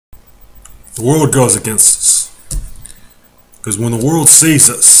The world goes against us. Because when the world sees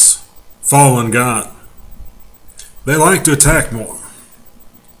us following God, they like to attack more.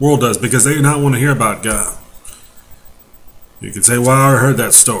 The world does, because they do not want to hear about God. You can say, well, I heard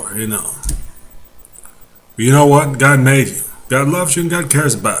that story, But you know what? God made you. God loves you and God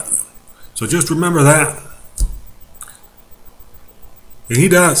cares about you. So just remember that. And He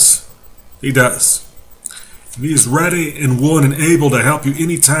does. He does. And He is ready and willing and able to help you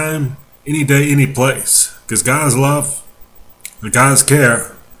anytime, any day, any place. Because God's love, God's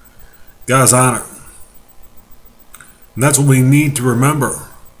care, God's honor. And that's what we need to remember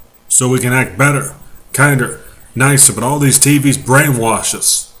so we can act better, kinder, nicer. But all these TVs brainwash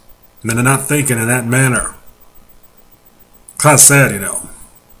us. And then they're not thinking in that manner. Kind of sad,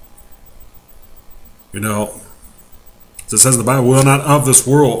 As it says in the Bible, we are not of this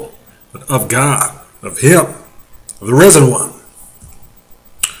world, but of God, of Him, of the risen one.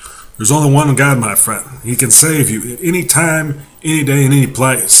 There's only one God, my friend. He can save you at any time, any day, in any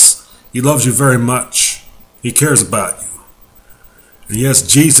place. He loves you very much. He cares about you. And yes,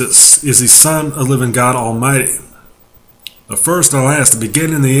 Jesus is the Son of the living God Almighty. The first and last, the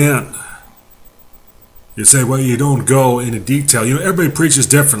beginning and the end. You say, well, you don't go into detail. Everybody preaches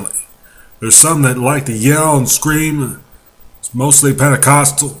differently. There's some that like to yell and scream. It's mostly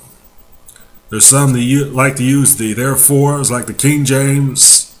Pentecostal. There's some that like to use the therefores, like the King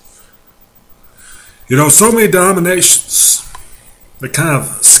James. So many denominations that kind of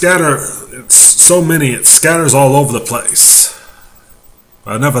scatter. It's so many, it scatters all over the place.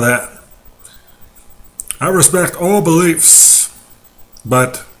 But enough of that. I respect all beliefs,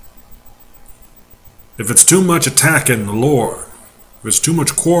 but if it's too much attacking the Lord, if there's too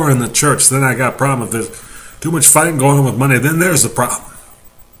much quarrel in the church, then I got a problem. If there's too much fighting going on with money, then there's the problem.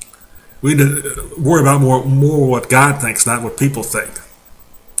 We need to worry about more what God thinks, not what people think.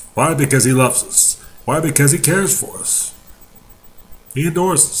 Why? Because He loves us. Why? Because He cares for us. He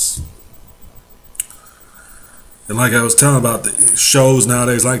adores us. And like I was telling about the shows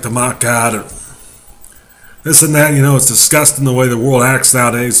nowadays, like to mock God and this and that, it's disgusting the way the world acts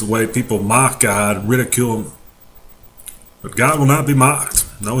nowadays, the way people mock God, ridicule Him. But God will not be mocked.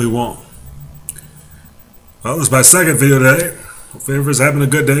 No, He won't. Well, this is my second video today. Hope everyone's having a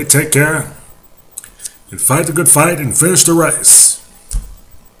good day. Take care. And fight the good fight and finish the race.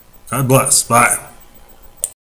 God bless. Bye.